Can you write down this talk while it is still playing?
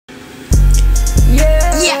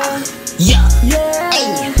Yeah, yeah,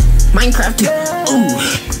 ayy, Minecraft, ooh,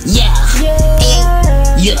 yeah,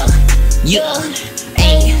 ayy, yeah,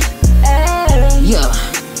 ayy, yeah,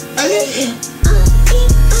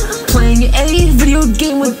 playing a video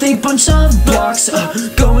game with a bunch of blocks,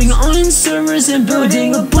 going on servers and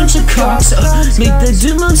building a bunch of cocks, make the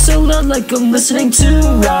demo so loud like I'm listening to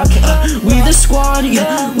rock, we the squad,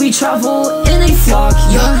 yeah, we travel in a flock,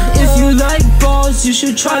 yeah, if you like balls, you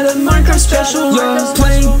should try the Minecraft special, yeah,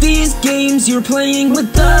 playing these games, you're playing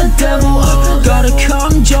with the devil, got a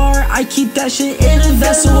cum jar, I keep that shit in a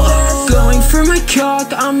vessel, going for my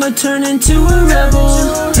cock, I'ma turn into a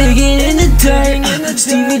rebel, digging in the dirt,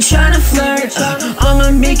 Stevie tryna flirt,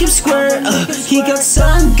 I'ma make him squirt, he got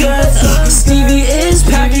some girth, Stevie is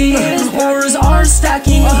packing, auras are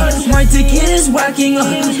stacking, my dick is whacking,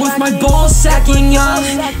 with my balls sacking up.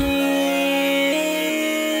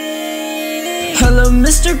 Hello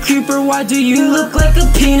Mr. Creeper, why do you look like a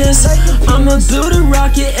penis? I'ma build a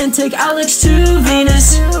rocket and take Alex to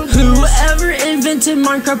Venus. Whoever invented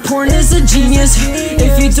Minecraft porn is a genius.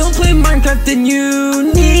 If you don't play Minecraft then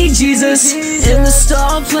you need Jesus. In the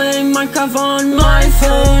stall playing Minecraft on my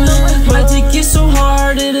phone. My dick is so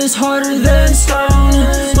hard, it is harder than stone.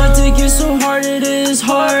 My dick is so hard, it is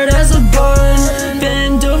hard as a bone.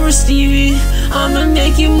 Bend over Stevie, I'ma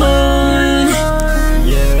make you moan.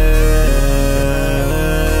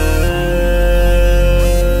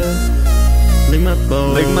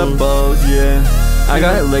 Lick my balls, yeah. I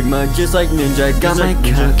got ligma just like Ninja. Got my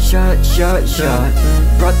cock shot.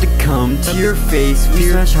 Brought the cum to your face. We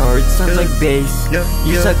smash hard, sounds like bass.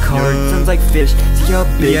 You suck hard, sounds like fish. See how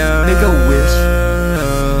big, make a wish.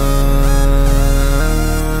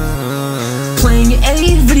 Playing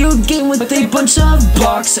a video game with a bunch of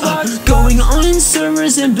blocks, going on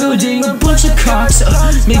servers and building a bunch of cocks,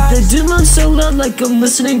 make the demo so loud like I'm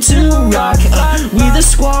listening to rock, we the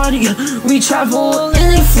squad, yeah, we travel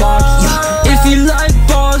in a flock, yeah. If you like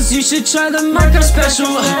balls, you should try the Minecraft special,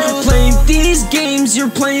 playing these games, you're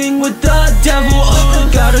playing with the devil,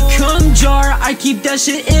 got a cum jar, I keep that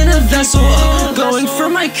shit in a vessel, going for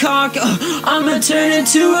my cock, I'ma turn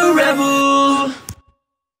into a rebel.